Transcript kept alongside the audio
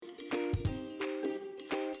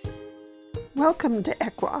Welcome to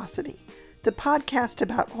Equiosity, the podcast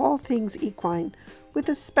about all things equine with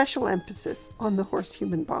a special emphasis on the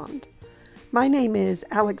horse-human bond. My name is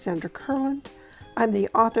Alexandra Kurland. I'm the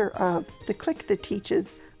author of The Click That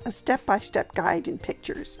Teaches, a step-by-step guide in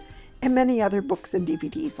pictures, and many other books and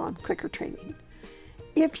DVDs on clicker training.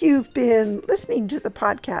 If you've been listening to the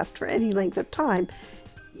podcast for any length of time,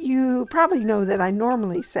 you probably know that I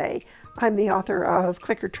normally say I'm the author of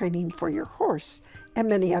Clicker Training for Your Horse and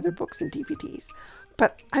many other books and DVDs.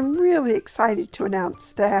 But I'm really excited to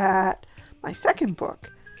announce that my second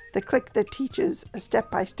book, The Click That Teaches, a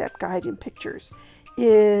step-by-step guide in pictures,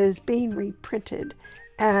 is being reprinted,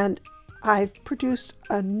 and I've produced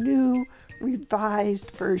a new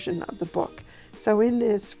revised version of the book. So in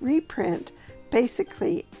this reprint,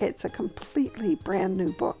 basically it's a completely brand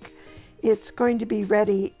new book. It's going to be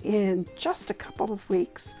ready in just a couple of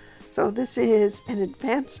weeks. So this is an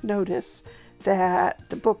advance notice that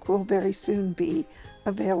the book will very soon be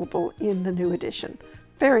available in the new edition.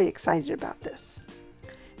 Very excited about this.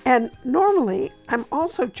 And normally, I'm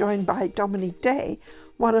also joined by Dominique Day,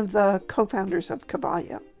 one of the co-founders of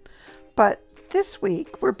Cavalia. But this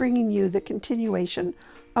week, we're bringing you the continuation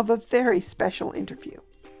of a very special interview.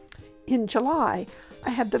 In July,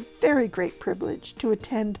 I had the very great privilege to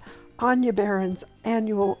attend Anya Barron's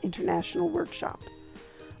annual international workshop.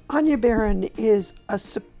 Anya Barron is a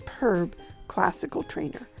superb classical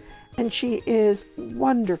trainer, and she is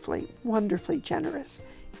wonderfully, wonderfully generous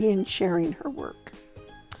in sharing her work.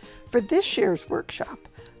 For this year's workshop,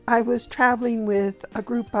 I was traveling with a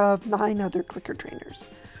group of 9 other clicker trainers.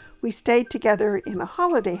 We stayed together in a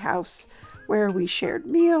holiday house where we shared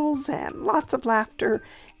meals and lots of laughter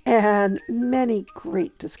and many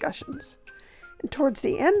great discussions. And towards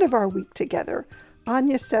the end of our week together,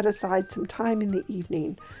 Anya set aside some time in the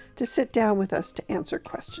evening to sit down with us to answer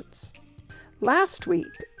questions. Last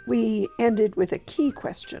week, we ended with a key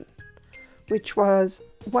question, which was,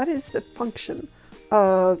 what is the function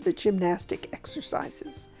of the gymnastic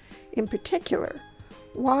exercises? In particular,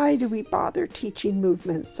 why do we bother teaching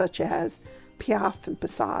movements such as piaffe and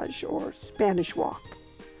passage or Spanish walk?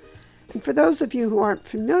 And for those of you who aren't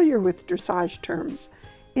familiar with dressage terms,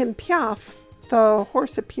 in piaffe, the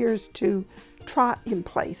horse appears to trot in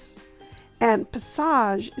place, and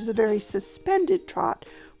passage is a very suspended trot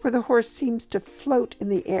where the horse seems to float in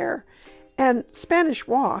the air. And Spanish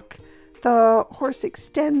walk, the horse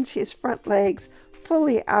extends his front legs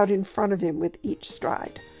fully out in front of him with each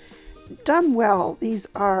stride. Done well, these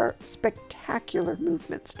are spectacular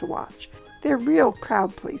movements to watch. They're real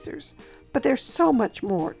crowd pleasers, but there's so much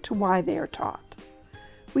more to why they are taught.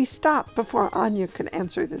 We stopped before Anya could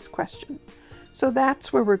answer this question. So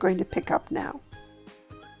that's where we're going to pick up now.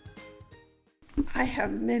 I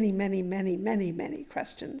have many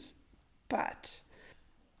questions, but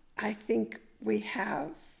I think we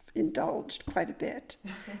have indulged quite a bit.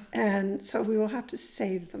 And so we will have to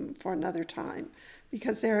save them for another time,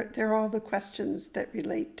 because they're all the questions that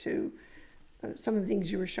relate to some of the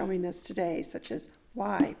things you were showing us today, such as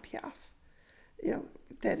why piaffe?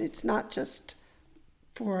 That it's not just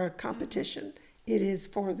for a competition. It is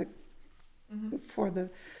for the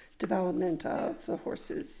development of the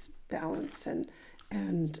horse's balance,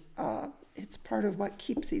 and it's part of what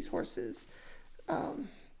keeps these horses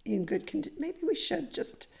in good condition. Maybe we should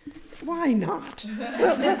just, why not?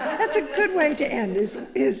 Well, that's a good way to end,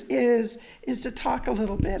 is to talk a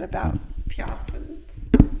little bit about piaffe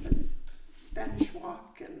and Spanish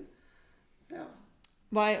walk and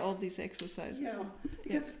why all these exercises.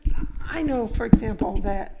 Because I know, for example,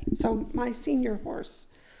 that my senior horse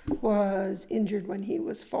was injured when he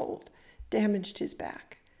was foaled, damaged his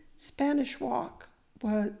back. Spanish walk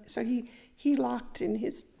he locked in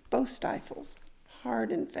his both stifles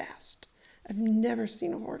hard and fast. I've never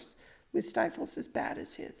seen a horse with stifles as bad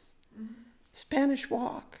as his. Mm-hmm. Spanish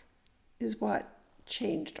walk is what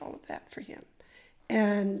changed all of that for him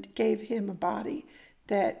and gave him a body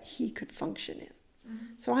that he could function in. Mm-hmm.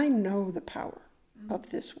 So I know the power of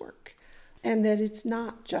this work, and that it's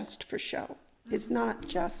not just for show. It's not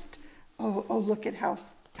just, look at how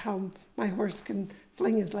my horse can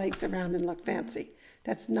fling his legs around and look fancy.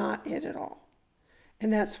 That's not it at all.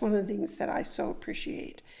 And that's one of the things that I so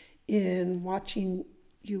appreciate in watching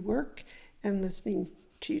you work and listening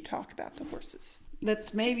to you talk about the horses.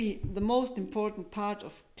 That's maybe the most important part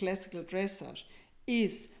of classical dressage,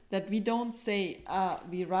 is that we don't say,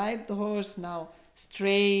 we ride the horse now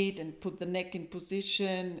straight and put the neck in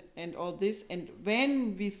position and all this. And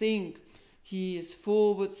when we think he is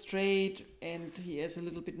forward straight and he has a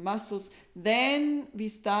little bit muscles, then we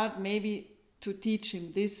start maybe to teach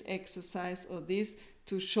him this exercise or this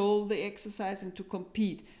to show the exercise and to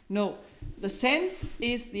compete. No, the sense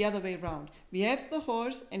is the other way around. We have the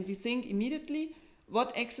horse and we think immediately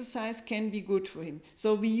what exercise can be good for him.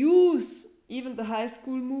 So we use even the high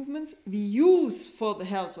school movements, we use for the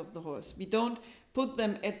health of the horse. We don't put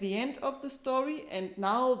them at the end of the story and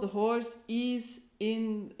now the horse is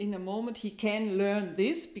in a moment he can learn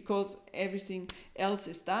this because everything else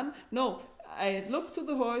is done. No, I look to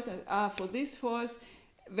the horse and for this horse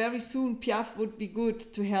very soon Piaffe would be good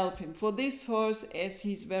to help him. For this horse, as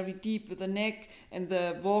he's very deep with the neck and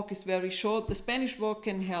the walk is very short, the Spanish walk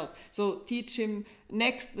can help. So teach him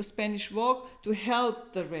next the Spanish walk to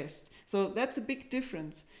help the rest. So that's a big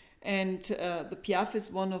difference. And the Piaffe is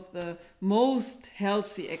one of the most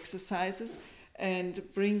healthy exercises and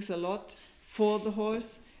brings a lot for the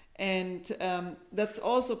horse. And that's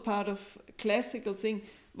also part of classical thing.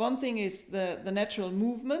 One thing is the natural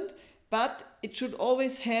movement, but it should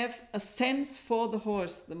always have a sense for the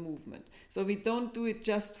horse, the movement. So we don't do it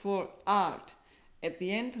just for art. At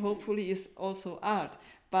the end, hopefully, is also art.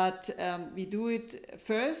 But we do it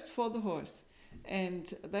first for the horse.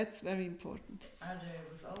 And that's very important. Are there,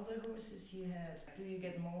 with all the horses you had, do you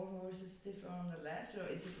get more horses stiffer on the left,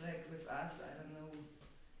 or is it like with us, I don't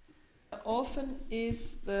know? Often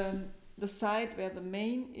is the side where the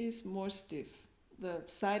mane is more stiff. The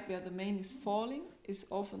side where the mane is falling is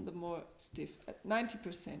often the more stiff. At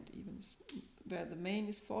 90% even, where the mane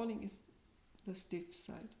is falling is the stiff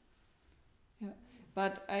side. Yeah,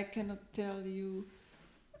 but I cannot tell you,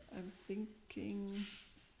 I'm thinking,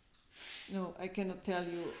 no, I cannot tell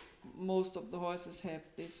you most of the horses have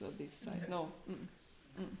this or this side. No.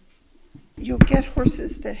 You'll get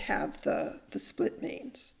horses that have the split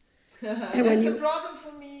manes. And that's a problem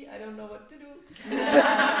for me. I don't know what to do.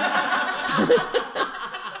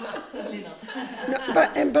 Certainly not. No,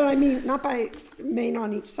 but I mean, not by mane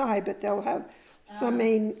on each side, but they'll have some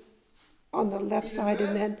mane on the left side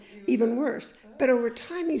and then even worse. But over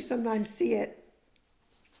time, you sometimes see it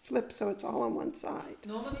flip so it's all on one side.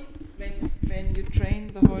 Normally, when you train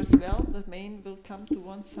the horse well, the mane will come to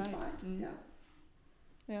one side. Yeah.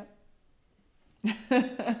 Yeah.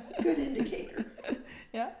 Good indicator.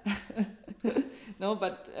 Yeah. No,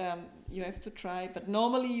 but you have to try. But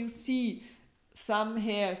normally you see some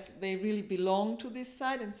hairs, they really belong to this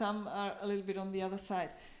side and some are a little bit on the other side.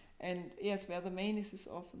 And yes, where the mane is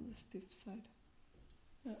often the stiff side.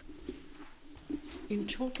 Yeah. In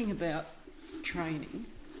talking about training,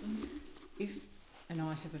 and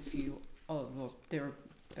I have a few, they're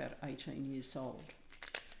about 18 years old.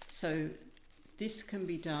 So this can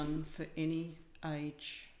be done for any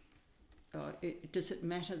age. Does it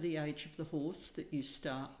matter the age of the horse that you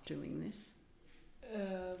start doing this?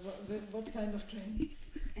 What kind of training?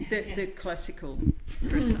 The classical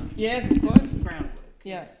dressage. Yes, of course. Groundwork.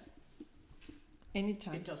 Yeah. Yes.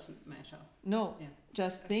 Anytime. It doesn't matter. No. Yeah.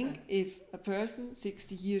 Just think if a person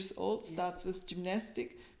 60 years old starts with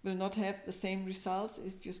gymnastic, will not have the same results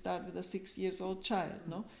if you start with a 6 years old child.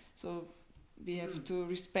 No. So we have to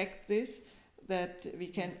respect this, that we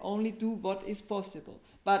can only do what is possible.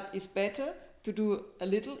 But it's better to do a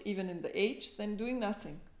little, even in the age, than doing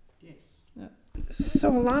nothing. Yes. Yeah. So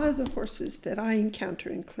a lot of the horses that I encounter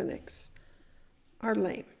in clinics are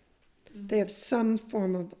lame. Mm-hmm. They have some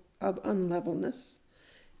form of unlevelness.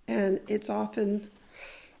 And it's often,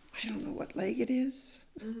 I don't know what leg it is.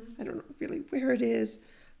 Mm-hmm. I don't know really where it is.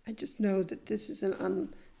 I just know that this is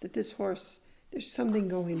that this horse, there's something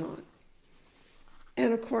going on.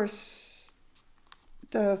 And of course,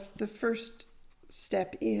 the first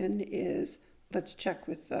step in is let's check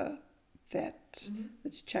with the vet. Mm-hmm.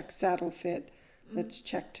 Let's check saddle fit. Mm-hmm. Let's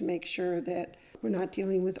check to make sure that we're not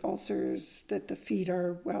dealing with ulcers, that the feet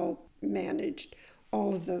are well managed,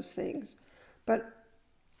 all of those things. But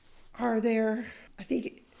are there, I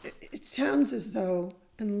think it sounds as though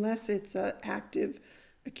unless it's an active,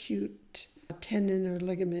 acute tendon or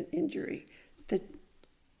ligament injury, that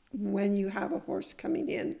when you have a horse coming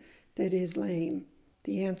in that is lame,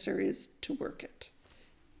 the answer is to work it.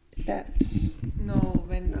 Is that? No,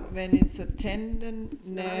 when it's a tendon,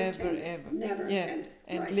 never ever. Never yeah. tendon.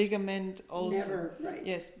 And right. Ligament also. Never, right.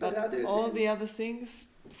 Yes, but all the other things,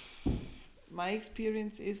 my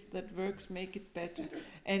experience is that works make it better.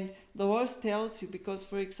 And the horse tells you, because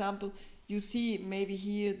for example, you see maybe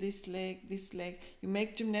here this leg, you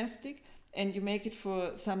make gymnastic and you make it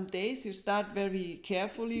for some days, you start very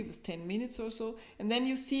carefully with 10 minutes or so, and then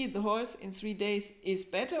you see the horse in 3 days is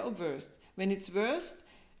better or worse. When it's worst,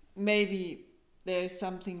 maybe there is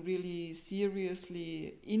something really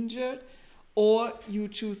seriously injured, or you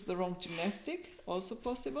choose the wrong gymnastic, also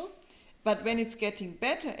possible. But when it's getting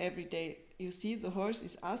better every day, you see the horse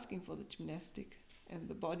is asking for the gymnastic. and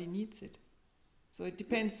the body needs it. So it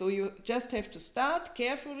depends. So you just have to start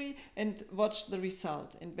carefully and watch the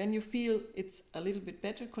result. And when you feel it's a little bit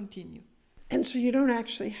better, continue. And so you don't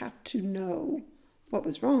actually have to know what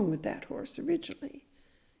was wrong with that horse originally.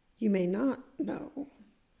 You may not know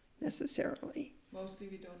necessarily. Mostly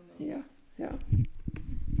we don't know. Yeah.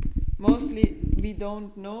 Mostly we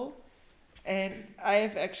don't know. And I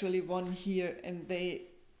have actually one here, and they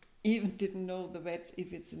even didn't know the vets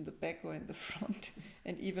if it's in the back or in the front,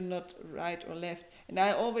 and even not right or left. And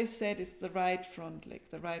I always said it's the right front leg,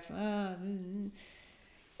 the right front.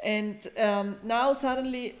 And now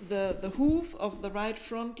suddenly the hoof of the right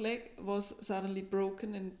front leg was suddenly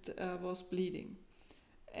broken and was bleeding.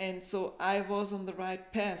 And so I was on the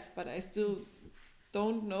right path, but I still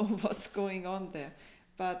don't know what's going on there.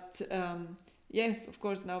 But yes, of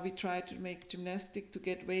course, now we try to make gymnastic to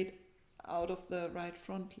get weight out of the right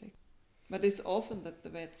front leg. But it's often that the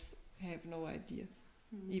vets have no idea.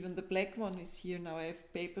 Even the black one is here now. I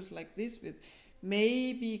have papers like this with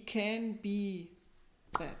maybe can be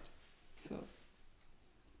that. So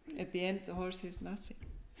at the end the horse has nothing.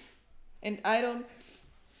 And I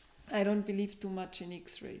don't believe too much in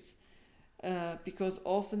X-rays because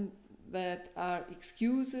often that are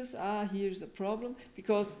excuses. Here's a problem.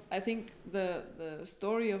 Because I think the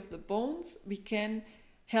story of the bones, we can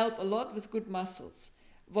help a lot with good muscles.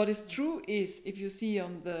 What is true is if you see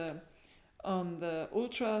on the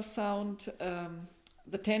ultrasound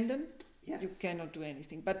the tendon, Yes. you cannot do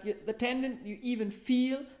anything. But the tendon, you even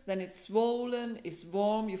feel, then it's swollen, it's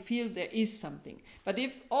warm, you feel there is something. But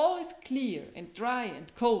if all is clear and dry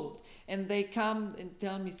and cold, and they come and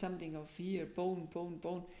tell me something of here, bone,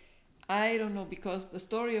 I don't know, because the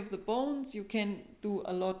story of the bones, you can do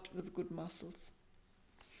a lot with good muscles.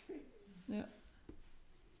 Yeah.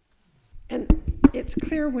 And it's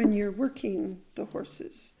clear when you're working the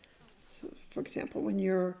horses. So, for example,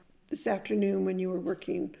 this afternoon when you were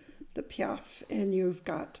working the Piaffe and you've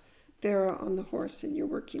got Vera on the horse and you're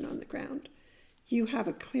working on the ground, you have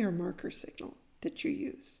a clear marker signal that you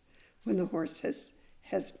use when the horse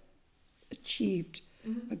has achieved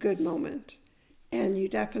a good moment. And you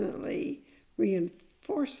definitely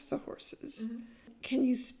reinforce the horses. Can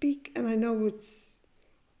you speak, and I know it's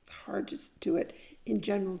hard to do it in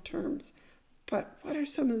general terms, but what are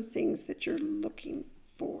some of the things that you're looking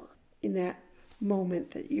for in that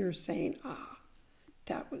moment that you're saying,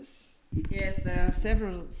 that was... Yes, there are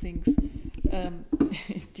several things.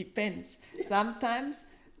 It depends. Sometimes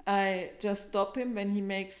I just stop him when he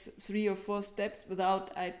makes 3 or 4 steps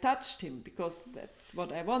without I touched him, because that's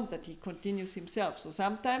what I want, that he continues himself. So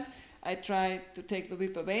sometimes I try to take the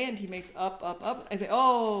whip away and he makes up. I say,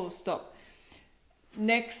 oh, stop.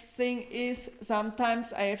 Next thing is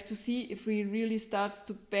sometimes I have to see if he really starts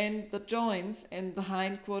to bend the joints and the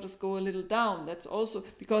hindquarters go a little down. That's also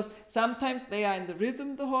because sometimes they are in the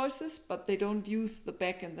rhythm, the horses, but they don't use the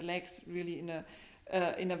back and the legs really in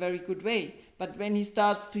a very good way. But when he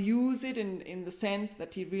starts to use it in the sense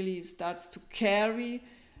that he really starts to carry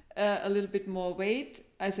a little bit more weight,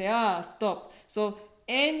 I say, stop. So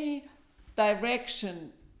any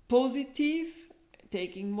direction positive,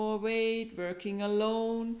 taking more weight, working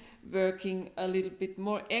alone, working a little bit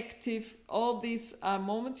more active, all these are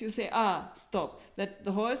moments you say, stop. That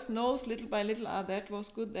the horse knows little by little, that was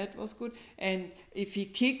good. And if he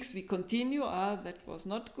kicks, we continue, that was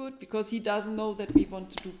not good, because he doesn't know that we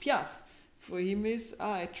want to do Piaffe. For him is,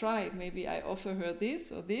 I try, maybe I offer her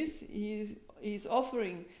this or this, he's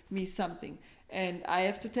offering me something. And I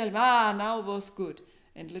have to tell him, now was good.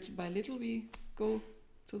 And little by little we go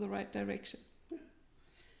to the right direction.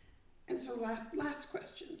 And so last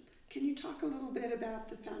question, can you talk a little bit about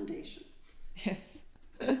the foundation? Yes.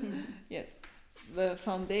 Yes. The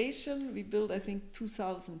foundation we built, I think,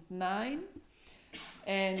 2009,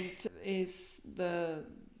 and is the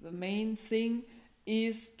main thing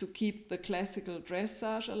is to keep the classical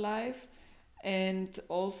dressage alive, and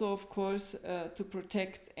also, of course, to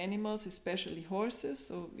protect animals, especially horses.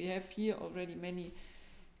 So we have here already many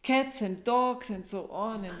cats and dogs and so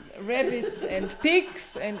on, and rabbits and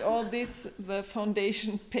pigs, and all this the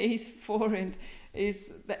foundation pays for, and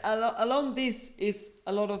along this is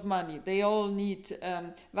a lot of money. They all need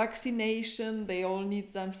vaccination, they all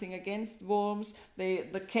need something against worms,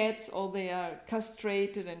 the cats, all they are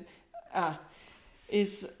castrated, and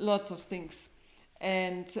is lots of things.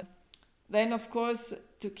 And then, of course,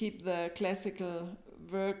 to keep the classical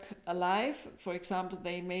work alive, for example,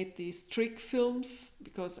 they made these trick films,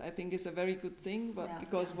 because I think it's a very good thing, but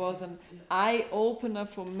because it was an eye-opener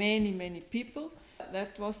for many people.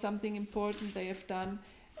 That was something important they have done.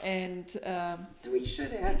 And we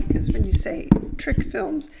should add, because when you say trick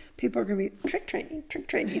films, people are going to be trick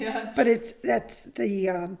training. Yeah. But that's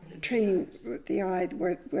the training with the eye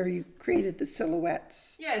where you created the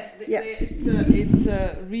silhouettes. yes, Yes. it's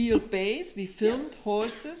a real base. We filmed Yes.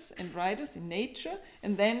 horses and riders in nature,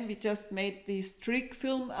 and then we just made this trick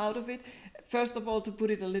film out of it. First of all, to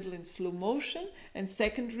put it a little in slow motion, and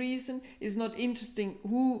second reason is not interesting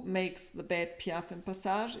who makes the bad piaffe and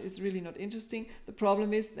passage is really not interesting. The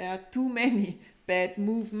problem is there are too many bad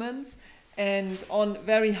movements and on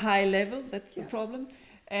very high level. That's the Yes. problem,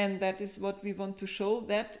 and that is what we want to show,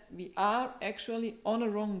 that we are actually on a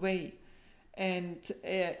wrong way, and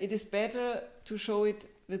it is better to show it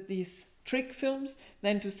with these trick films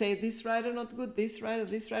than to say this rider not good, this rider,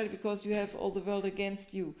 because you have all the world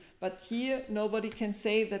against you. But here nobody can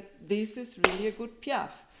say that this is really a good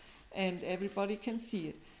piaffe, and everybody can see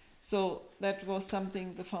it. So that was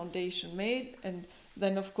something the foundation made. And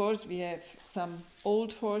then of course we have some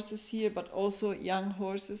old horses here, but also young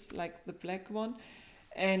horses like the black one.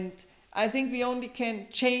 And I think we only can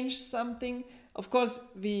change something. Of course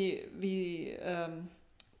we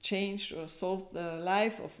changed or solved the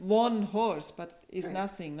life of one horse, but it's Right.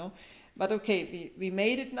 nothing, no? But okay, we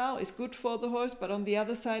made it now, it's good for the horse, but on the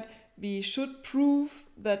other side, we should prove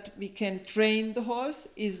that we can train the horse,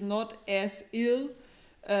 is not as ill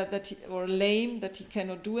or lame that he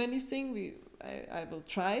cannot do anything. I will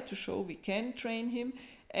try to show we can train him.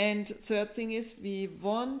 And third thing is we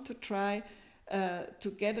want to try to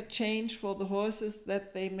get a change for the horses,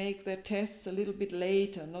 that they make their tests a little bit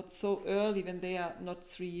later, not so early when they are not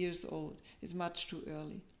 3 years old. It's much too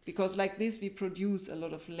early. Because like this we produce a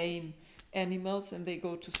lot of lame animals and they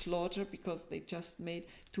go to slaughter because they just made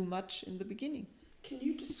too much in the beginning. Can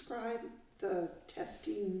you describe the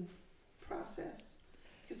testing process?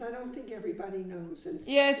 Because I don't think everybody knows.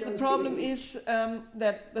 Yes, the knows problem age. is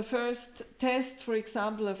that the first test, for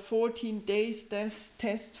example, a 14 days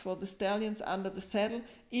test for the stallions under the saddle,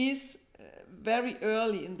 is very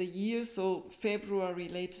early in the year, so February,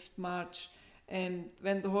 latest March. And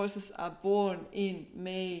when the horses are born in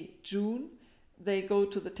May, June, they go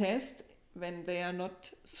to the test when they are not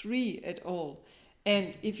 3 at all.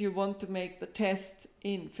 And if you want to make the test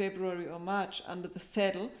in February or March under the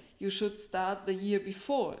saddle, you should start the year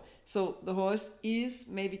before. So the horse is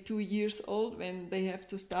maybe 2 years old when they have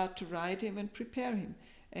to start to ride him and prepare him.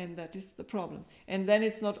 And that is the problem. And then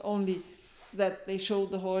it's not only that they show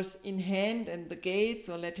the horse in hand and the gaits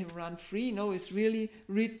or let him run free. No, it's really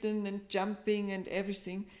ridden and jumping and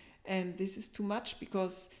everything. And this is too much,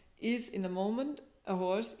 because is in a moment a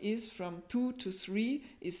horse is from 2 to 3,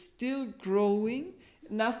 is still growing.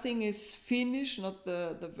 Nothing is finished, not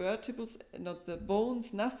the vertebrae, not the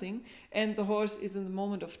bones, nothing. And the horse is in the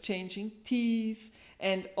moment of changing teeth.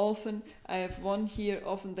 And often, I have one here,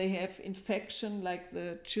 often they have infection, like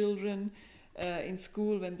the children in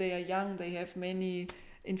school when they are young, they have many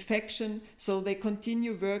infection. So they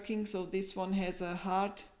continue working. So this one has a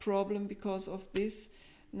heart problem because of this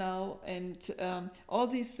now. And all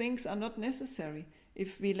these things are not necessary.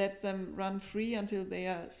 If we let them run free until they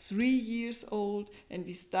are 3 years old and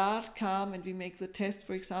we start calm and we make the test,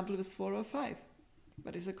 for example, with 4 or 5.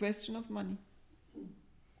 But it's a question of money.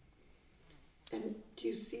 And do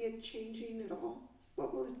you see it changing at all?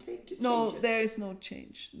 What will it take to change No, it? there is no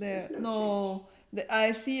change. There's no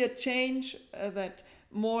I see a change that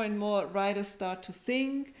more and more riders start to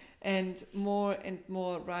think, and more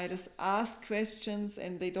riders ask questions,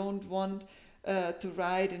 and they don't want to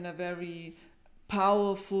ride in a very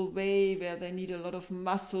powerful way where they need a lot of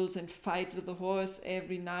muscles and fight with the horse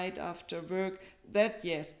every night after work. That,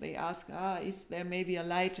 yes, they ask, is there maybe a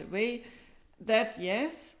lighter way? That,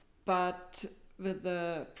 yes, but with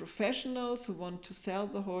the professionals who want to sell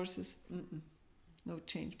the horses, no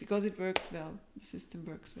change, because it works well. The system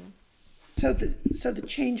works well. So the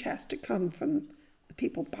change has to come from the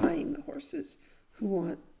people buying the horses who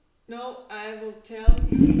want. No, I will tell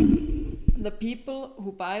you, the people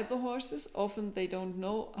who buy the horses, often they don't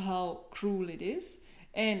know how cruel it is.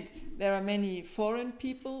 And there are many foreign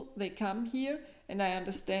people, they come here, and I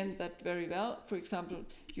understand that very well. For example,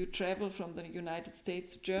 you travel from the United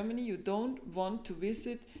States to Germany, you don't want to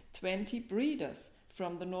visit 20 breeders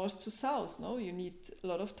from the north to south. No, you need a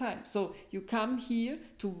lot of time. So you come here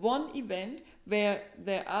to one event where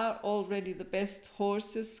there are already the best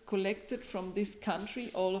horses collected from this country,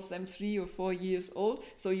 all of them 3 or 4 years old.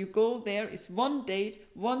 So you go there, it's one date,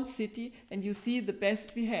 one city, and you see the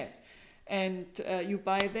best we have. And you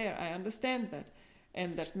buy there. I understand that.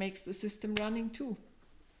 And that makes the system running too.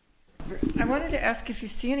 I wanted to ask if you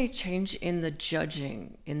see any change in the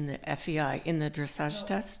judging, in the FEI, in the dressage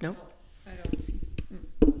test? Nope. I don't see.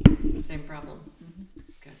 same problem.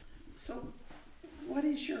 So, what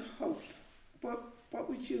is your hope? What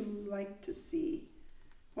would you like to see?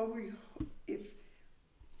 What were you, if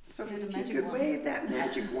you could wave that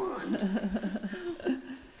magic wand,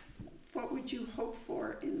 what would you hope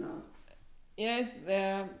for in the... Yes,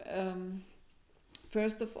 there.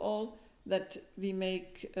 First of all, that we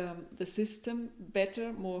make the system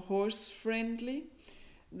better, more horse-friendly.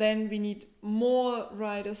 Then we need more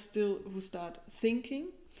riders still who start thinking.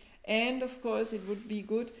 And of course, it would be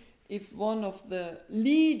good if one of the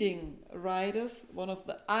leading riders, one of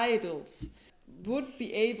the idols, would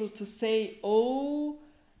be able to say, oh,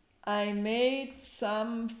 I made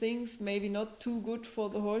some things maybe not too good for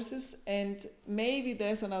the horses, and maybe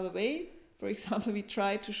there's another way. For example, we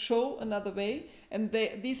try to show another way, and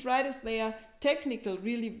these riders, they are technical,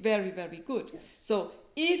 really very, very good. Yes. So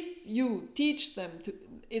if you teach them to,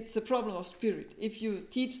 it's a problem of spirit. If you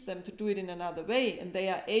teach them to do it in another way, and they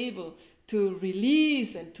are able to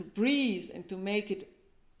release and to breathe and to make it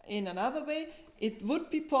in another way, it would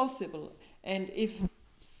be possible. And if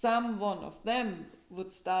someone of them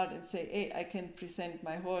would start and say, hey, I can present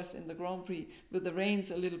my horse in the Grand Prix with the reins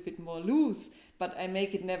a little bit more loose, but I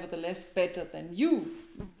make it nevertheless better than you.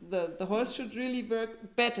 The horse should really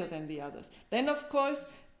work better than the others. Then, of course,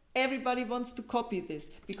 everybody wants to copy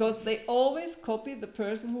this, because they always copy the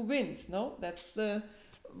person who wins, no? That's the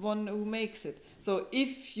one who makes it. So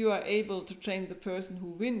if you are able to train the person who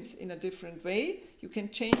wins in a different way, you can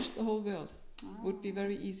change the whole world. Would be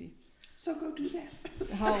very easy. So go do that.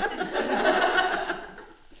 How?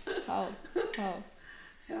 How?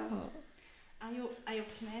 Yeah. Are you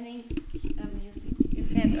planning? You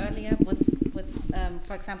said earlier with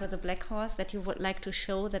for example the black horse that you would like to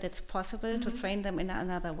show that it's possible to train them in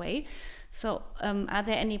another way. So are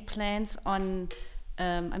there any plans on?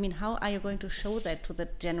 How are you going to show that to the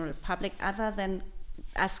general public other than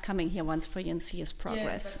us coming here once per year and see his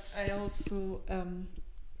progress? Yes,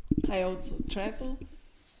 but I also travel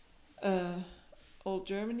all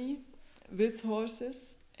Germany with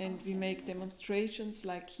horses, and we make demonstrations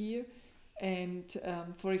like here. And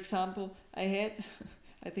for example, I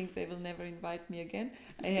think they will never invite me again.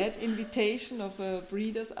 I had invitation of a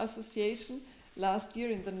breeders association last year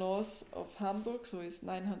in the north of Hamburg, so it's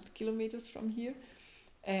 900 kilometers from here,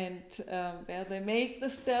 and where they make the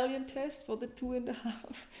stallion test for the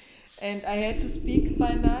 2.5. And I had to speak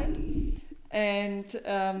by night, and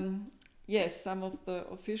yes, some of the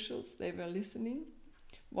officials, they were listening.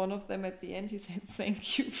 One of them at the end, he said,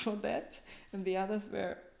 thank you for that. And the others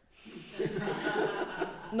were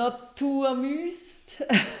not too amused.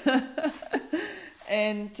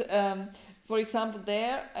 And for example,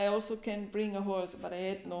 there I also can bring a horse, but I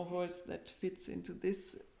had no horse that fits into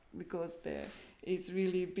this, because there is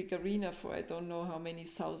really a big arena for I don't know how many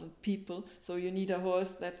thousand people. So you need a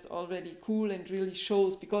horse that's already cool and really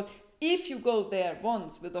shows, because if you go there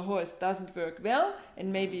once with a horse doesn't work well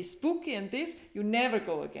and maybe spooky and this, you never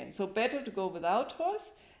go again. So better to go without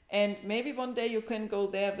horse, and maybe one day you can go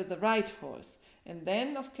there with the right horse. And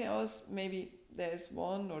then, of course, maybe there's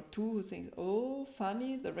one or two who think, oh,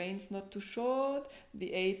 funny, the reign's not too short,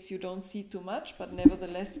 the aids you don't see too much, but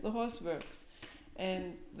nevertheless the horse works.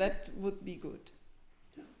 And that would be good.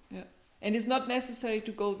 Yeah. And it's not necessary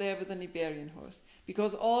to go there with an Iberian horse,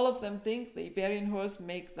 because all of them think the Iberian horse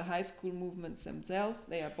make the high school movements themselves.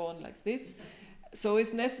 They are born like this. So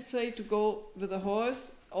it's necessary to go with a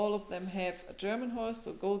horse. All of them have a German horse,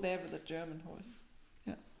 so go there with a German horse.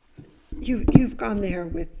 Yeah. You've gone there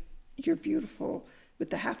with with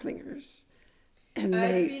the Haflingers, and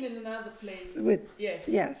I've been in another place.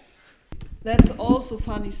 Yes. That's also a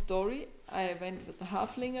funny story. I went with the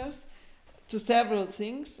Haflingers to several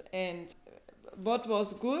things, and what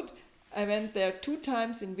was good, I went there 2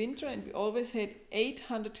 times in winter, and we always had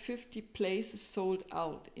 850 places sold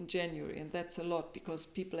out in January, and that's a lot because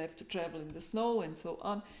people have to travel in the snow and so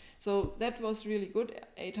on. So that was really good.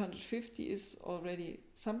 850 is already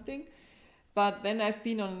something. But then I've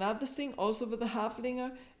been on another thing, also with the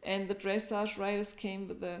Haflinger, and the dressage riders came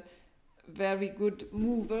with the very good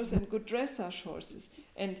movers and good dressage horses.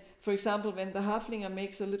 And for example, when the Haflinger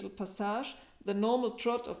makes a little passage, the normal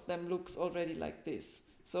trot of them looks already like this.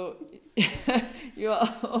 So you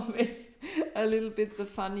are always a little bit the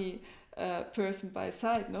funny person by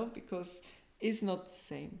side, no? Because it's not the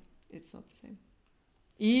same. It's not the same.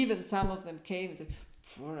 Even some of them came and said,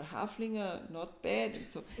 for a Haflinger, not bad. And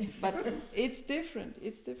so, but it's different.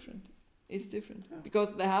 It's different. It's different.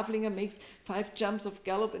 Because the Haflinger makes 5 jumps of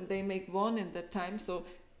gallop and they make 1 in that time. So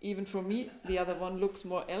even for me, the other one looks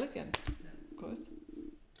more elegant, of course.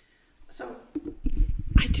 So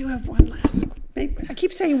I do have one last, I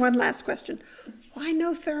keep saying one last question. Why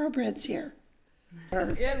no thoroughbreds here?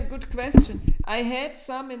 Yes, good question. I had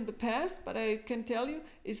some in the past, but I can tell you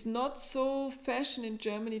it's not so fashion in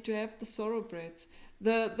Germany to have the thoroughbreds.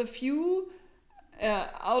 The few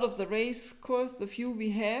out of the race course, the few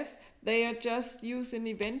we have, they are just used in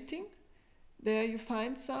eventing. There you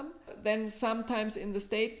find some. Then sometimes in the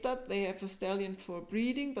Statestadt they have a stallion for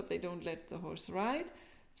breeding, but they don't let the horse ride.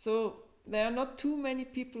 So there are not too many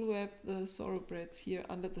people who have the thoroughbreds here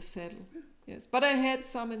under the saddle. Yes, but I had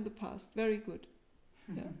some in the past. Very good.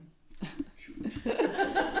 Yeah.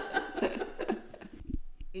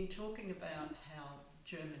 In talking about how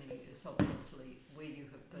Germany is obviously where you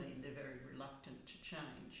have been, they're very reluctant to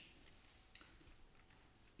change.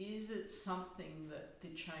 Is it something that the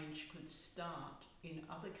change could start in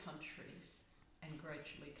other countries and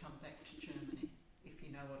gradually come back to Germany, if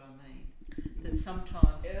you know what I mean? That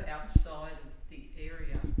sometimes outside of the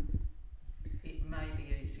area, it may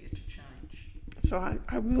be easier to change. So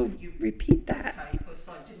I will repeat that. Okay, because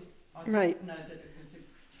I didn't know that it was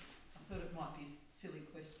I thought it might be a silly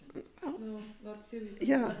question. No, not silly.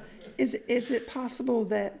 Yeah. Is it possible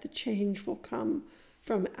that the change will come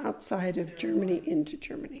from outside of Germany into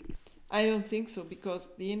Germany? I don't think so, because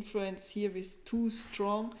the influence here is too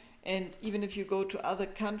strong. And even if you go to other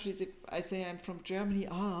countries, if I say I'm from Germany,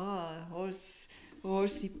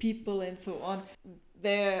 horsey people and so on,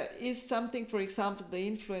 there is something, for example, the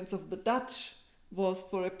influence of the Dutch was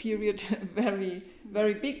for a period very,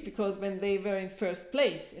 very big, because when they were in first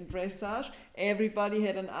place in dressage, everybody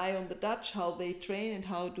had an eye on the Dutch, how they train and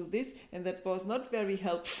how do this, and that was not very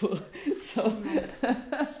helpful. So,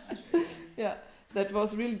 yeah, that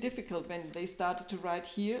was really difficult when they started to ride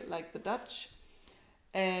here, like the Dutch.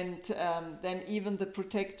 And then even the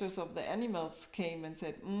protectors of the animals came and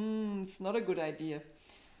said, it's not a good idea.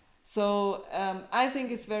 So I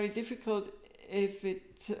think it's very difficult if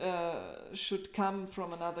it should come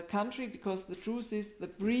from another country, because the truth is the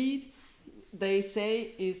breed, they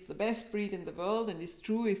say, is the best breed in the world, and it's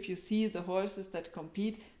true. If you see the horses that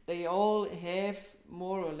compete, they all have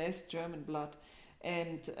more or less German blood.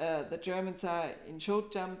 And the Germans are in show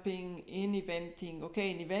jumping, in eventing.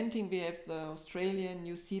 Okay, in eventing we have the Australian,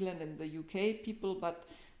 New Zealand and the UK people, but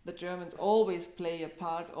the Germans always play a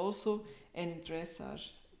part also, and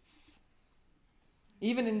dressage.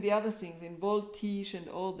 Even in the other things, in voltige and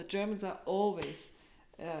all, the Germans are always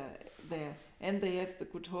there. And they have the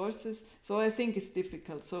good horses. So I think it's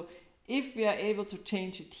difficult. So if we are able to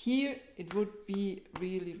change it here, it would be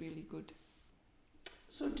really, really good.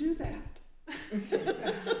 So do that.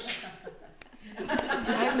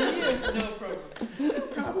 I'm here. No problem. No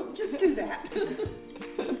problem. Just do that.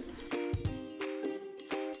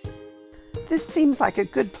 This seems like a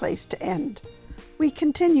good place to end. We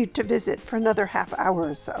continued to visit for another half hour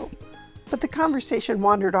or so, but the conversation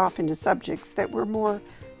wandered off into subjects that were more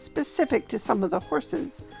specific to some of the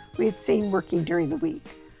horses we had seen working during the week.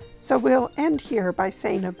 So we'll end here by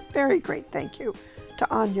saying a very great thank you to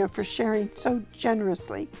Anja for sharing so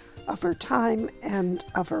generously of her time and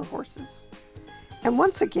of her horses. And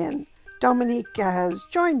once again, Dominique has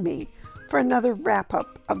joined me for another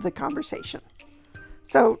wrap-up of the conversation.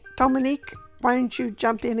 So Dominique, why don't you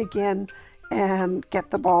jump in again and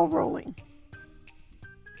get the ball rolling?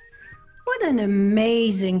 What an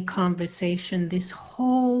amazing conversation this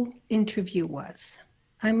whole interview was.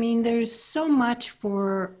 I mean, there's so much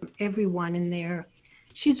for everyone in there.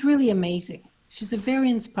 She's really amazing. She's a very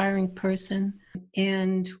inspiring person,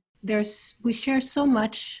 and we share so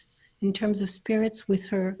much in terms of spirits with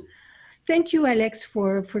her. Thank you, Alex,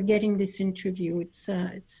 for getting this interview.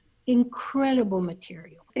 It's incredible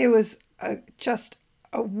material. It was just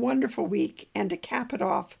a wonderful week, and to cap it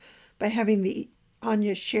off by having the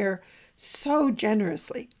Anja share so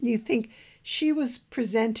generously. You think she was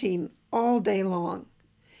presenting all day long,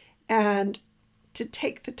 and to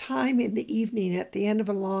take the time in the evening at the end of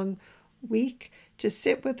a long week to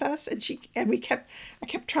sit with us, I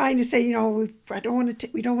kept trying to say, we don't want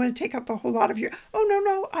to take up a whole lot of your. Oh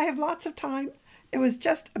no, I have lots of time. It was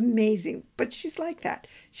just amazing. But she's like that.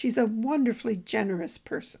 She's a wonderfully generous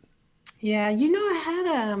person. Yeah, I had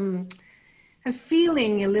a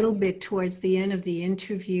feeling a little bit towards the end of the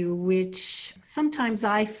interview, which sometimes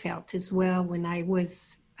I felt as well when I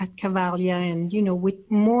was at Cavalia and,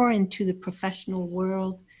 with more into the professional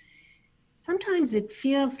world. Sometimes it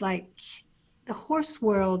feels like the horse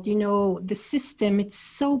world, the system, it's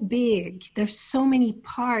so big. There's so many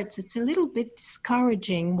parts. It's a little bit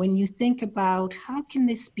discouraging when you think about how can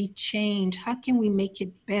this be changed? How can we make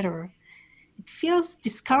it better? It feels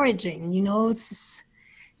discouraging,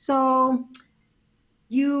 So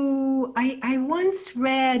I once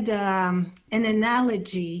read an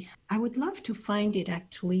analogy. I would love to find it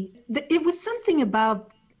actually. It was something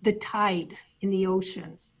about the tide in the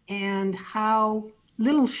ocean and how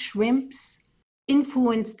little shrimps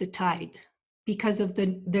influence the tide because of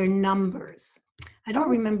their numbers. I don't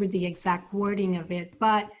remember the exact wording of it,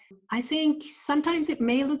 but I think sometimes it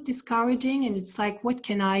may look discouraging and it's like, what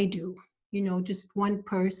can I do? You know, just one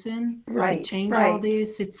person to Right, change all right.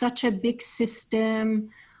 this. It's such a big system.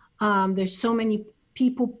 There's so many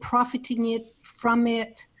people profiting from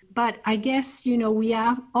it. But I guess, you know,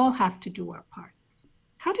 all have to do our part.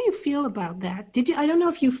 How do you feel about that? I don't know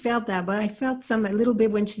if you felt that, but I felt a little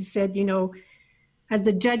bit when she said, you know, has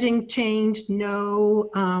the judging changed? No.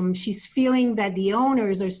 She's feeling that the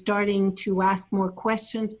owners are starting to ask more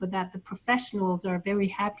questions, but that the professionals are very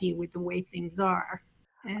happy with the way things are.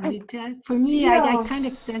 And for me, I Yeah. kind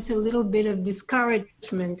of sense a little bit of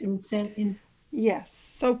discouragement in Yes.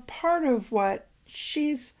 So part of what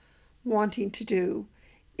she's wanting to do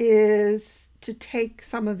is to take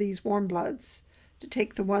some of these warm bloods, to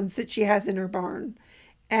take the ones that she has in her barn,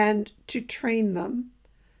 and to train them,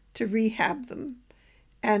 to rehab them,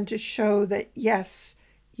 and to show that, yes,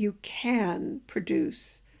 you can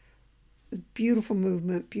produce beautiful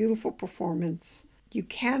movement, beautiful performance. You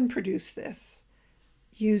can produce this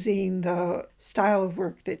using the style of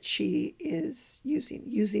work that she is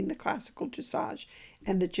using the classical dressage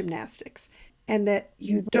and the gymnastics, and that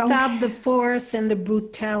you don't without the force and the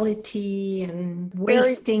brutality and very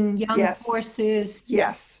wasting young yes, horses.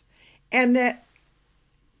 yes, and that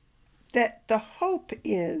the hope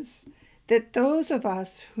is that those of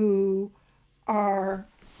us who are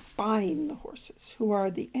buying the horses, who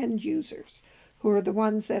are the end users, who are the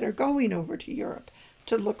ones that are going over to Europe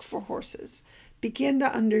to look for horses, begin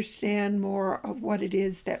to understand more of what it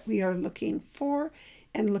is that we are looking for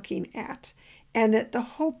and looking at. And that the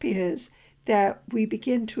hope is that we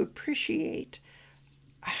begin to appreciate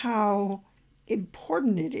how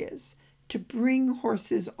important it is to bring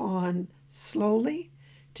horses on slowly,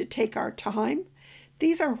 to take our time.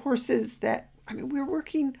 These are horses that, I mean, we're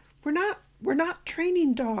not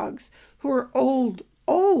training dogs who are old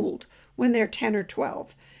when they're 10 or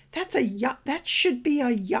 12. That should be a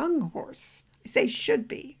young horse. I say should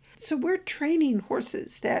be. So we're training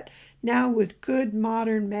horses that now, with good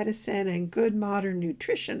modern medicine and good modern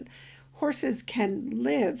nutrition, horses can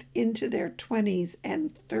live into their 20s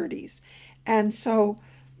and 30s. And so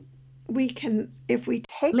we can, if we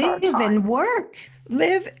take our Live time, and work.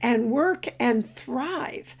 live and work and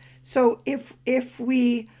thrive. So if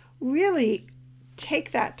we really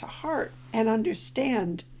take that to heart and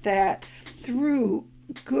understand that through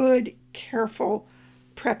good, careful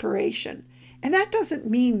preparation, and that doesn't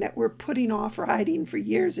mean that we're putting off riding for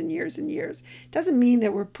years and years and years. It doesn't mean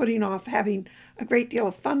that we're putting off having a great deal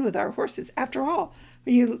of fun with our horses. After all,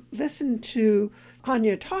 when you listen to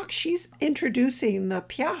Anya talk, she's introducing the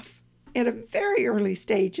Piaffe at a very early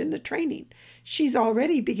stage in the training. She's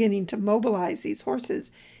already beginning to mobilize these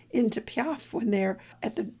horses into Piaffe when they're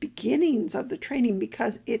at the beginnings of the training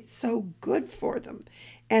because it's so good for them.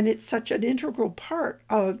 And it's such an integral part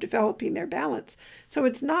of developing their balance. So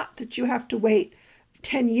it's not that you have to wait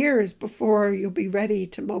 10 years before you'll be ready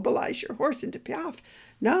to mobilize your horse into Piaffe.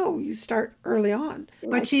 No, you start early on.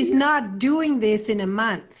 But she's not doing this in a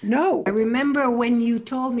month. No. I remember when you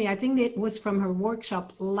told me, I think it was from her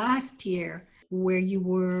workshop last year, where we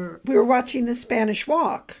were watching the Spanish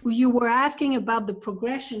Walk. You were asking about the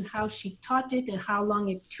progression, how she taught it and how long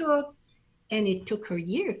it took, and it took her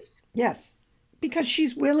years. Yes. Because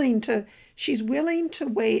she's willing to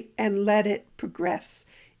wait and let it progress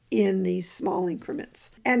in these small increments.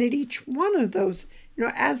 And at each one of those,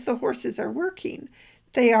 as the horses are working,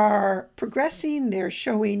 they are progressing, they're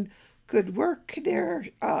showing good work, they're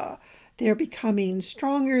becoming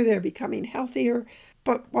stronger, they're becoming healthier.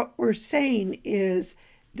 But what we're saying is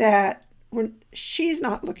that she's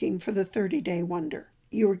not looking for the 30-day wonder.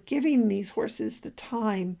 You're giving these horses the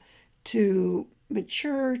time to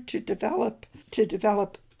mature, to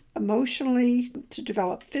develop emotionally, to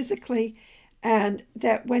develop physically, and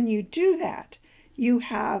that when you do that, you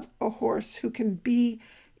have a horse who can be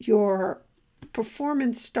your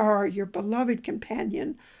performance star, your beloved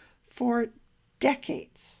companion for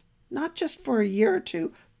decades, not just for a year or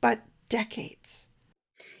two, but decades.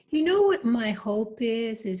 You know what my hope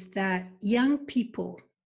is that young people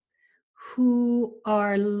who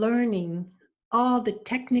are learning all the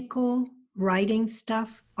technical riding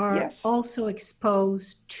stuff are also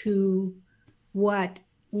exposed to what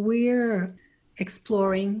we're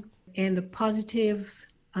exploring and the positive,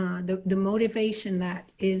 the motivation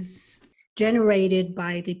that is generated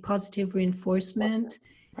by the positive reinforcement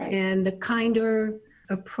Right. and the kinder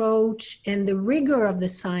approach and the rigor of the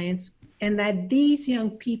science, and that these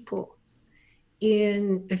young people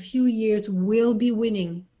in a few years will be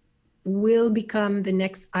winning, will become the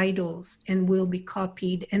next idols and will be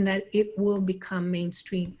copied, and that it will become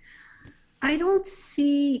mainstream. I don't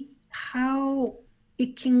see how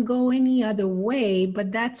it can go any other way,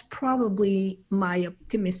 but that's probably my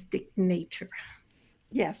optimistic nature.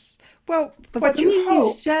 Yes. Well, But what for you me,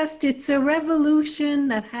 hope. it's a revolution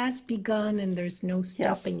that has begun and there's no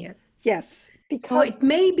stopping it. Yes. So Because it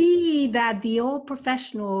may be that the old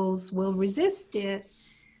professionals will resist it,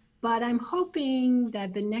 but I'm hoping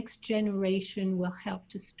that the next generation will help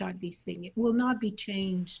to start these things. It will not be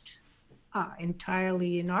changed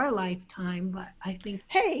entirely in our lifetime, but I think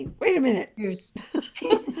hey, wait a minute. years.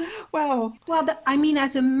 Well, Well, I mean,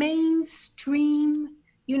 as a mainstream,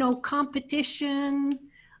 competition,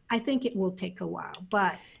 I think it will take a while,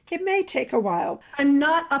 but it may take a while. I'm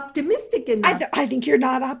not optimistic enough. I think you're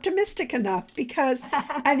not optimistic enough, because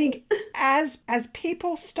I think as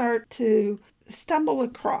people start to stumble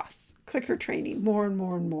across clicker training more and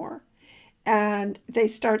more and more, and they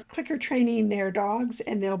start clicker training their dogs,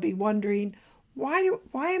 and they'll be wondering, why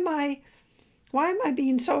am I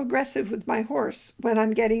being so aggressive with my horse when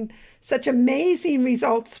I'm getting such amazing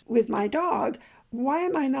results with my dog? Why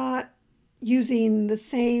am I not using the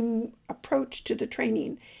same approach to the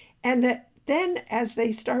training? And that then, as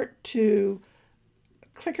they start to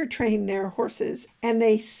clicker train their horses and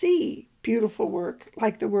they see beautiful work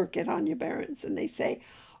like the work at Anya Behrens, and they say,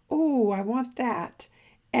 oh, I want that.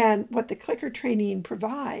 And what the clicker training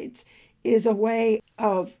provides is a way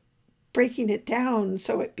of breaking it down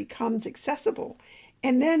so it becomes accessible.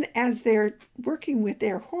 And then as they're working with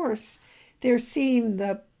their horse, they're seeing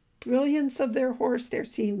the brilliance of their horse, they're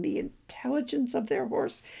seeing the intelligence of their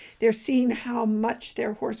horse, they're seeing how much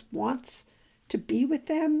their horse wants to be with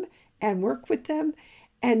them and work with them.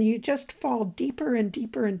 And you just fall deeper and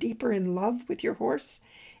deeper and deeper in love with your horse.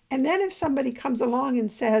 And then if somebody comes along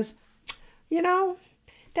and says,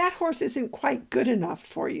 that horse isn't quite good enough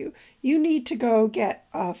for you. You need to go get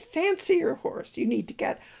a fancier horse. You need to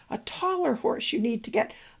get a taller horse. You need to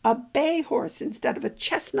get a bay horse instead of a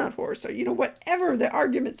chestnut horse, or, whatever the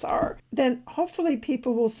arguments are. Then hopefully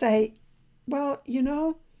people will say, well,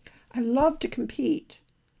 I love to compete,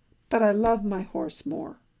 but I love my horse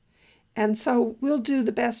more. And so we'll do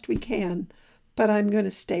the best we can, but I'm going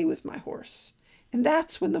to stay with my horse. And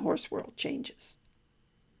that's when the horse world changes.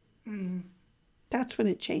 That's when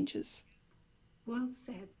it changes. Well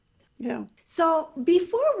said. Yeah. So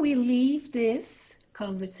before we leave this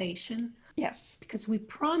conversation, Yes. because we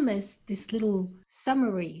promised this little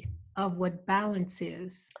summary of what balance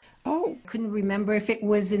is. Oh. I couldn't remember if it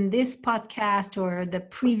was in this podcast or the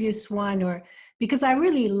previous one, or because I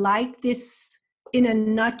really like this in a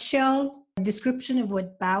nutshell description of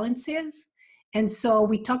what balance is. And so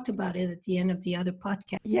we talked about it at the end of the other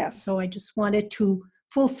podcast. Yes. So I just wanted to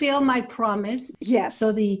fulfill my promise. Yes.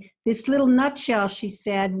 So this little nutshell, she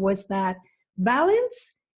said, was that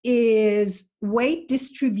balance is weight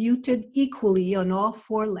distributed equally on all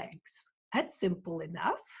four legs. That's simple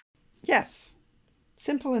enough. Yes.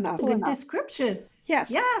 Simple enough. Good description.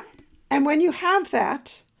 Yes. Yeah. And when you have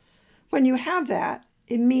that,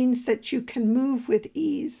 it means that you can move with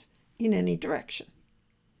ease in any direction.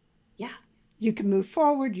 Yeah. You can move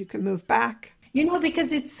forward, you can move back.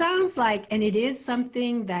 Because it sounds like, and it is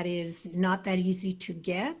something that is not that easy to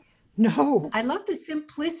get. No. I love the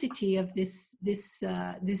simplicity of this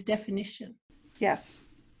definition. Yes.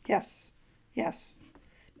 Yes. Yes.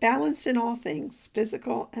 Balance in all things,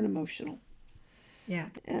 physical and emotional. Yeah.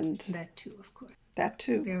 And that too, of course. That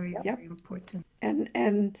too. Very, very important.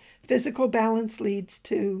 And physical balance leads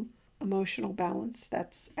to emotional balance.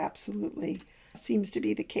 That's absolutely seems to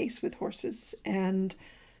be the case with horses. And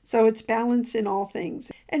so it's balance in all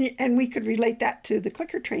things. And we could relate that to the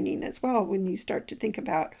clicker training as well, when you start to think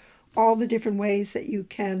about all the different ways that you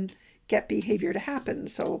can get behavior to happen.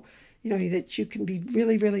 So, that you can be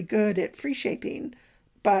really, really good at free shaping,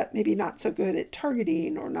 but maybe not so good at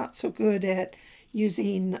targeting, or not so good at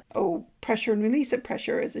using pressure and release of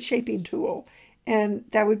pressure as a shaping tool. And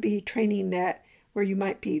that would be training where you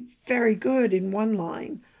might be very good in one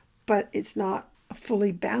line, but it's not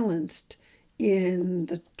fully balanced in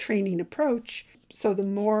the training approach. So the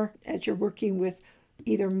more, as you're working with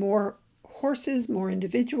either more horses, more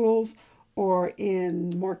individuals, or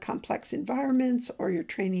in more complex environments, or you're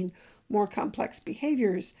training more complex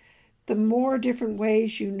behaviors, the more different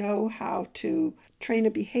ways you know how to train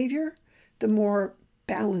a behavior, the more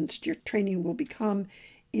balanced your training will become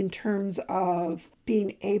in terms of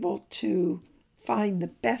being able to find the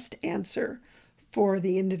best answer for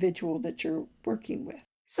the individual that you're working with.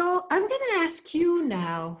 So I'm going to ask you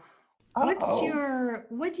now. What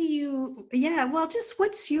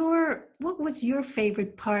was your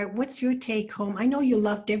favorite part? What's your take home? I know you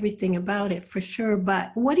loved everything about it for sure,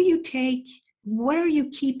 but what are you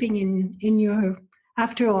keeping in your,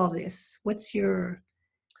 after all this? What's your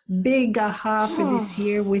big aha for this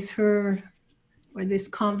year with her, or this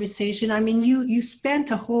conversation? I mean, you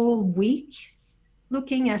spent a whole week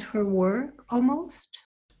looking at her work almost.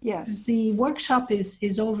 Yes. The workshop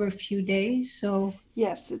is over a few days, so.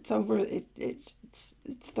 Yes, it's over. It's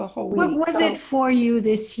the whole week. What was it for you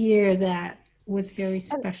this year that was very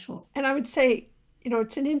special? And I would say,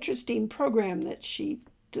 it's an interesting program that she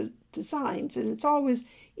designs, and it's always,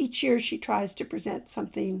 each year she tries to present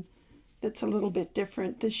something that's a little bit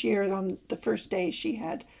different. This year, on the first day, she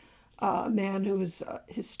had a man who was a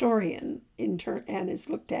historian and has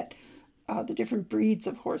looked at the different breeds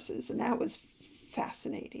of horses, and that was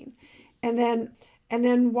fascinating. And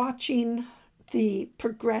then watching the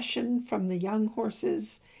progression from the young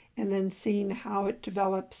horses, and then seeing how it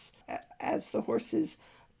develops as the horses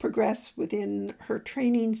progress within her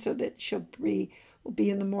training, so that will be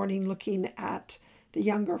in the morning looking at the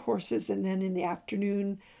younger horses, and then in the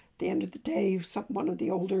afternoon, the end of the day, one of the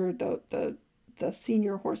older, the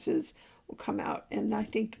senior horses will come out. And I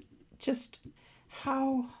think just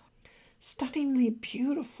how stunningly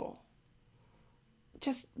beautiful,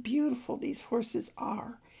 just beautiful these horses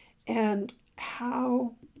are, and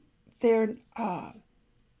how they're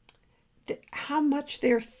how much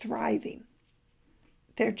they're thriving.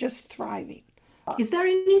 They're just thriving. Is there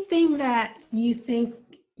anything that you think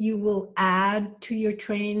you will add to your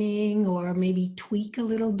training, or maybe tweak a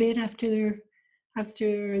little bit after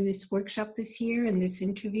this workshop this year and this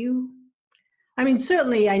interview? I mean,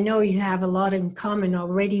 certainly I know you have a lot in common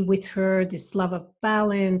already with her, this love of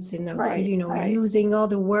balance and of, using all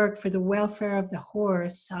the work for the welfare of the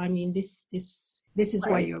horse. I mean, this is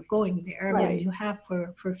why you're going there. I mean, you have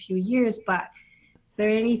for a few years, but is there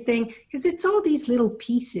anything, because it's all these little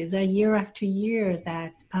pieces year after year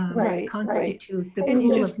that constitute the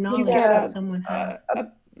pool of knowledge that someone has. A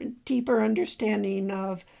deeper understanding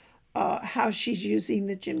of how she's using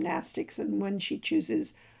the gymnastics, and when she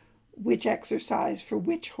chooses which exercise for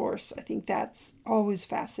which horse. I think that's always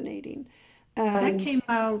fascinating. And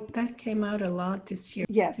that came out a lot this year.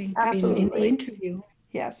 Yes, absolutely. In the interview.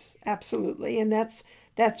 Yes, absolutely. And that's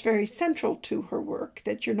very central to her work,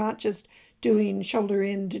 that you're not just doing shoulder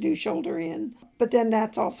in to do shoulder in, but then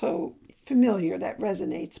that's also familiar, that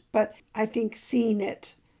resonates. But I think seeing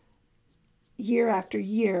it year after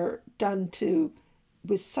year done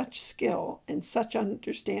with such skill and such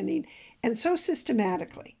understanding and so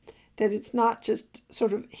systematically, that it's not just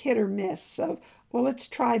sort of hit or miss of, well, let's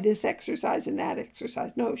try this exercise and that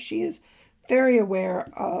exercise. No, she is very aware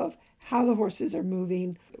of how the horses are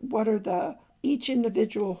moving, what are each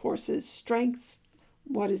individual horse's strengths,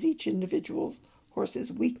 what is each individual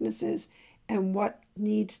horse's weaknesses, and what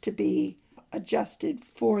needs to be adjusted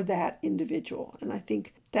for that individual. And I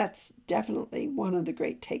think that's definitely one of the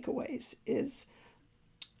great takeaways, is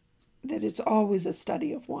that it's always a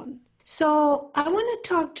study of one. So I want to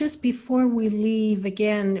talk, just before we leave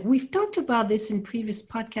again, we've talked about this in previous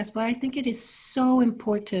podcasts, but I think it is so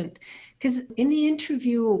important, because in the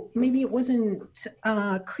interview, maybe it wasn't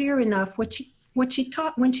clear enough what she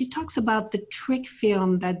taught when she talks about the trick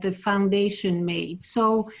film that the foundation made.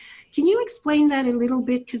 So can you explain that a little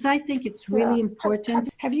bit? Because I think it's really important.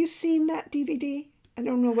 Have you seen that DVD? I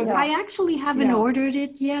don't know whether... I actually haven't ordered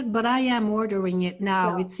it yet, but I am ordering it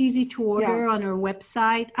now. It's easy to order on our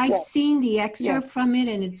website. I've seen the excerpt from it,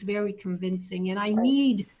 and it's very convincing. And I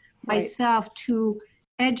need myself to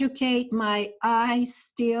educate my eyes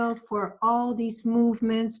still for all these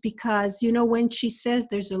movements, because, when she says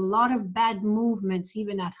there's a lot of bad movements,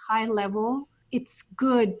 even at high level, it's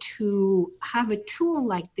good to have a tool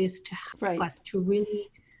like this to help us to really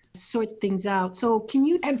sort things out. So can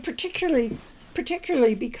you... And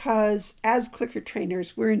particularly because as clicker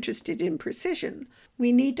trainers, we're interested in precision.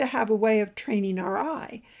 We need to have a way of training our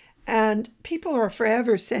eye. And people are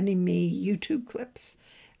forever sending me YouTube clips.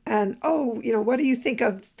 And, what do you think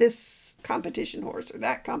of this competition horse or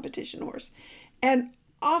that competition horse? And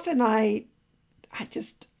often I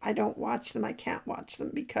don't watch them. I can't watch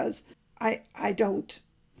them because I don't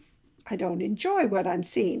enjoy what I'm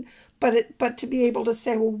seeing. But to be able to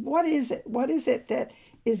say, well, what is it? What is it that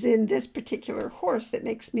is in this particular horse that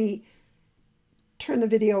makes me turn the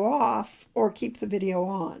video off or keep the video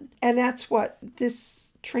on? And that's what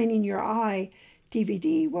this training your eye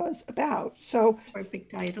DVD was about. So,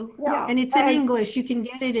 Perfect title. yeah. And it's in English. You can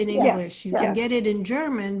get it in Yes, English. You can get it in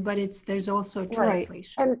German, but there's also a right.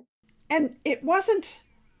 translation. And it wasn't,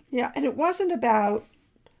 and it wasn't about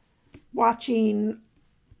watching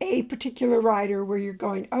a particular writer where you're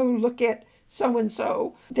going, oh, look at so and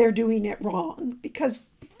so, they're doing it wrong, because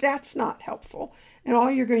that's not helpful. And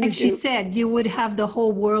all you're going to do. Like she said, you would have the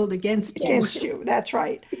whole world against you. That's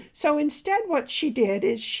right. So instead, what she did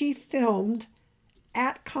is she filmed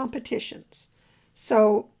at competitions.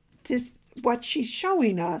 So what she's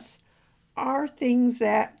showing us are things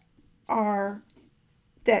that were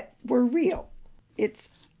real. It's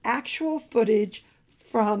actual footage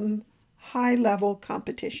from high-level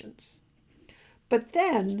competitions. But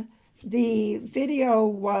then the video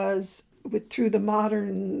was through the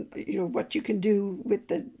modern, what you can do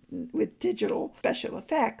with digital special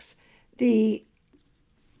effects. The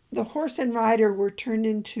horse and rider were turned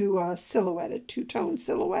into a silhouette, a two-tone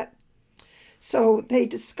silhouette. So they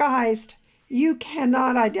disguised. You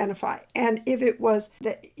cannot identify. And if it was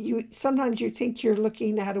that sometimes you think you're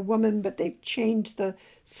looking at a woman, but they've changed the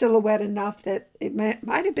silhouette enough that it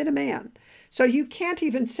might have been a man. So you can't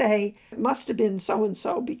even say it must have been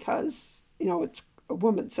so-and-so because, it's a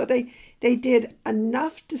woman. So they did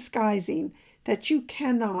enough disguising that you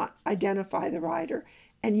cannot identify the rider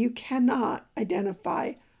and you cannot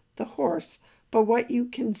identify the horse. But what you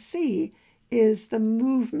can see is the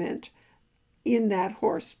movement in that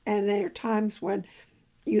horse. And there are times when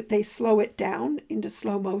they slow it down into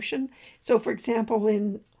slow motion. So, for example,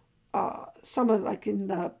 in in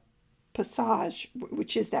the passage,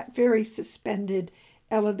 which is that very suspended,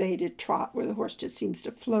 elevated trot where the horse just seems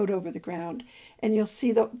to float over the ground, and you'll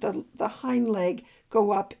see the hind leg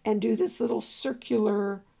go up and do this little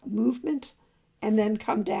circular movement and then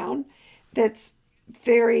come down. That's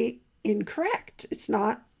very incorrect. It's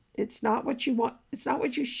not what you want. It's not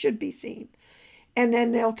what you should be seeing. And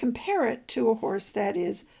then they'll compare it to a horse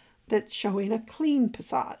that's showing a clean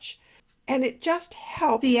passage. And it just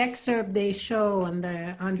helps. The excerpt they show on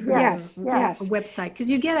her website, because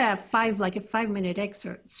you get a 5-minute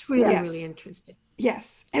excerpt. It's really, really interesting.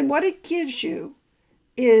 Yes. And what it gives you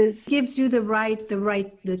gives you the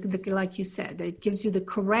like you said, it gives you the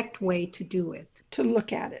correct way to do it. To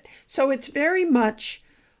look at it. So it's very much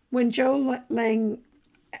when Joe Layng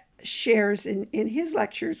shares in his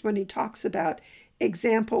lectures when he talks about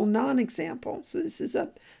example, non-example. So this is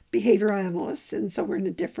a behavioral analyst, and so we're in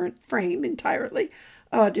a different frame entirely,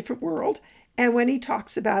 a different world. And when he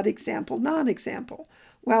talks about example, non-example,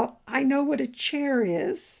 well, I know what a chair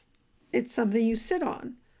is. It's something you sit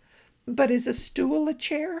on. But is a stool a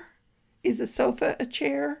chair? Is a sofa a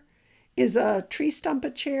chair? Is a tree stump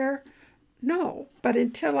a chair? No. But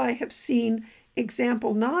until I have seen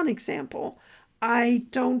example, non-example, I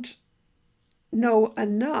don't know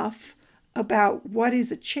enough about what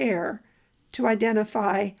is a chair to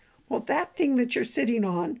identify, well, that thing that you're sitting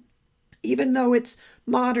on, even though it's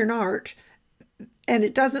modern art and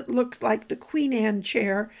it doesn't look like the Queen Anne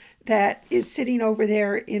chair that is sitting over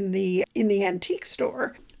there in the antique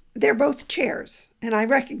store, they're both chairs and I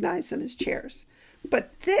recognize them as chairs.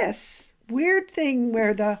 But this weird thing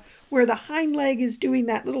where the hind leg is doing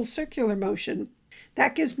that little circular motion,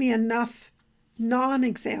 that gives me enough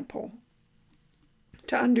non-example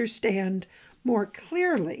to understand more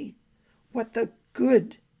clearly what the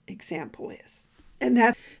good example is. And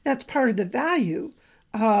that's part of the value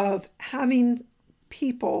of having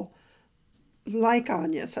people like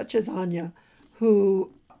Anya, such as Anya,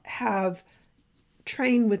 who have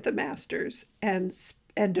trained with the masters and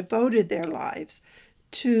devoted their lives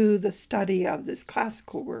to the study of this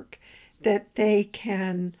classical work, that they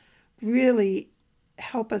can really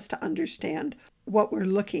help us to understand what we're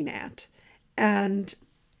looking at. And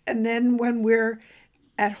then when we're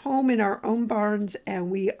at home in our own barns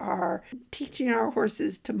and we are teaching our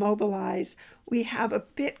horses to mobilize, we have a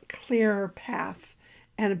bit clearer path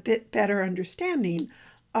and a bit better understanding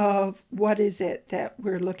of what is it that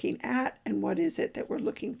we're looking at and what is it that we're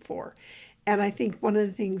looking for. And I think one of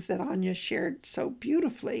the things that Anya shared so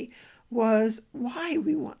beautifully was why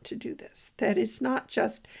we want to do this, that it's not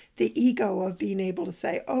just the ego of being able to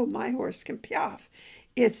say, oh, my horse can piaffe.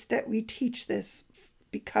 It's that we teach this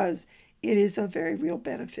because it is a very real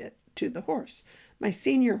benefit to the horse. My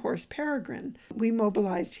senior horse, Peregrine, we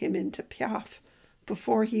mobilized him into piaffe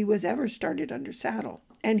before he was ever started under saddle,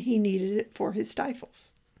 and he needed it for his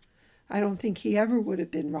stifles. I don't think he ever would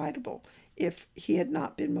have been rideable if he had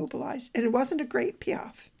not been mobilized. And it wasn't a great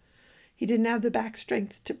piaffe. He didn't have the back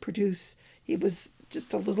strength to produce. He was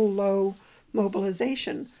just a little low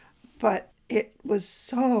mobilization, but it was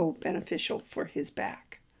so beneficial for his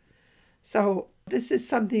back. So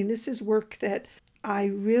This is work that I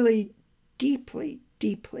really deeply,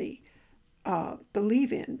 deeply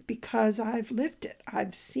believe in because I've lived it.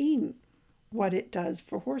 I've seen what it does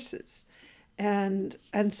for horses. And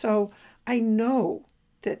so I know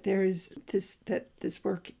that this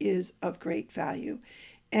work is of great value.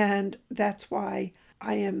 And that's why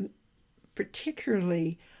I am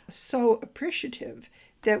particularly so appreciative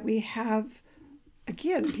that we have,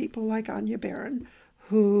 again, people like Anya Barron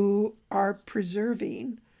who are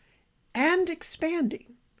preserving and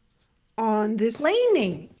expanding on this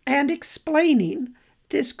explaining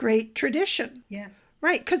this great tradition. Yeah.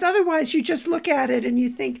 Right, because otherwise you just look at it and you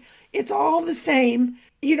think it's all the same.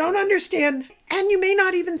 You don't understand, and you may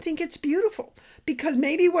not even think it's beautiful because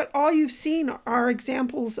maybe what all you've seen are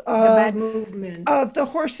examples of the bad movement, of the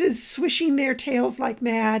horses swishing their tails like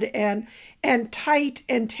mad and tight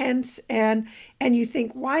and tense, and you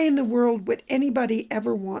think, why in the world would anybody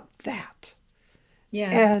ever want that? Yeah,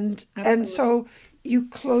 and so you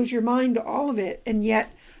close your mind to all of it, and yet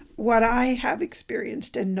what I have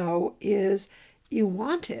experienced and know is you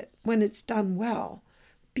want it when it's done well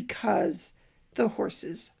because the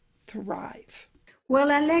horses thrive.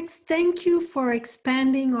 Well, Alex, thank you for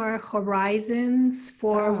expanding our horizons,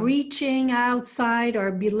 for reaching outside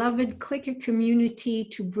our beloved clicker community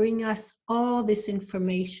to bring us all this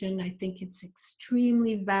information. I think it's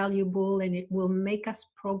extremely valuable and it will make us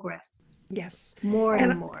progress. Yes. More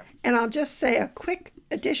and more. And I'll just say a quick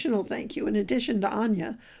additional thank you in addition to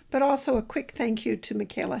Anya, but also a quick thank you to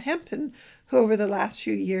Michaela Hempen, who over the last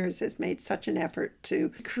few years has made such an effort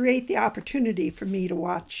to create the opportunity for me to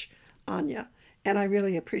watch Anya. And I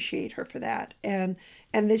really appreciate her for that. And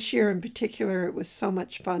this year in particular, it was so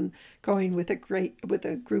much fun going with a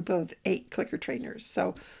group of 8 clicker trainers.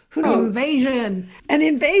 So who knows? An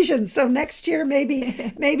invasion. So next year,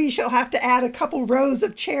 maybe she'll have to add a couple rows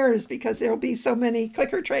of chairs because there'll be so many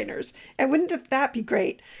clicker trainers. And wouldn't that be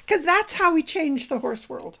great? Because that's how we change the horse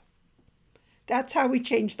world. That's how we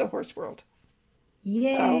change the horse world.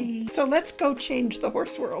 Yay. So let's go change the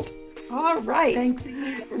horse world. All right. Thanks.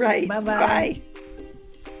 Right. Bye-bye. Bye.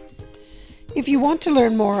 If you want to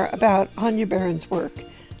learn more about Anya Barron's work,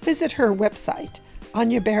 visit her website,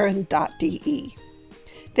 anyabarron.de.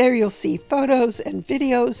 There you'll see photos and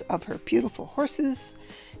videos of her beautiful horses,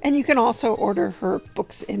 and you can also order her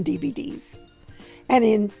books and DVDs. And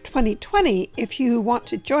in 2020, if you want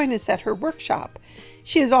to join us at her workshop,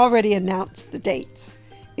 she has already announced the dates.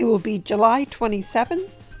 It will be July 27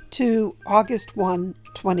 to August 1,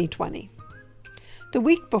 2020. The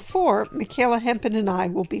week before, Michaela Hempen and I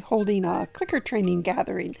will be holding a clicker training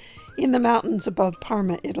gathering in the mountains above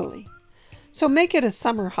Parma, Italy. So make it a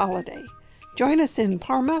summer holiday. Join us in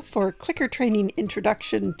Parma for a clicker training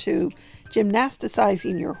introduction to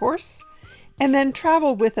gymnasticizing your horse, and then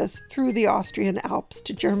travel with us through the Austrian Alps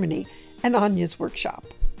to Germany and Anya's workshop.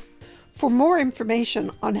 For more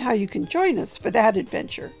information on how you can join us for that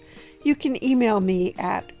adventure, you can email me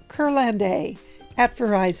at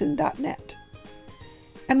kurlande@verizon.net.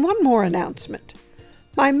 And one more announcement.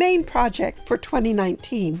 My main project for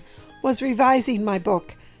 2019 was revising my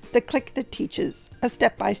book, The Click That Teaches, a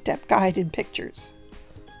step-by-step guide in pictures.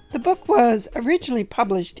 The book was originally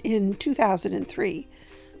published in 2003,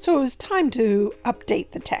 so it was time to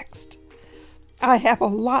update the text. I have a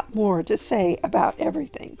lot more to say about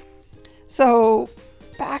everything. So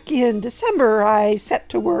back in December, I set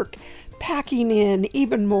to work packing in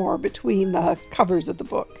even more between the covers of the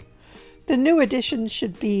book. The new edition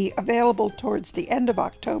should be available towards the end of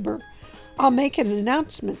October. I'll make an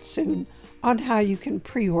announcement soon on how you can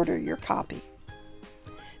pre-order your copy.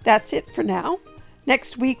 That's it for now.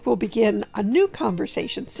 Next week we'll begin a new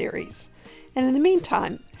conversation series. And in the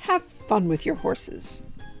meantime, have fun with your horses.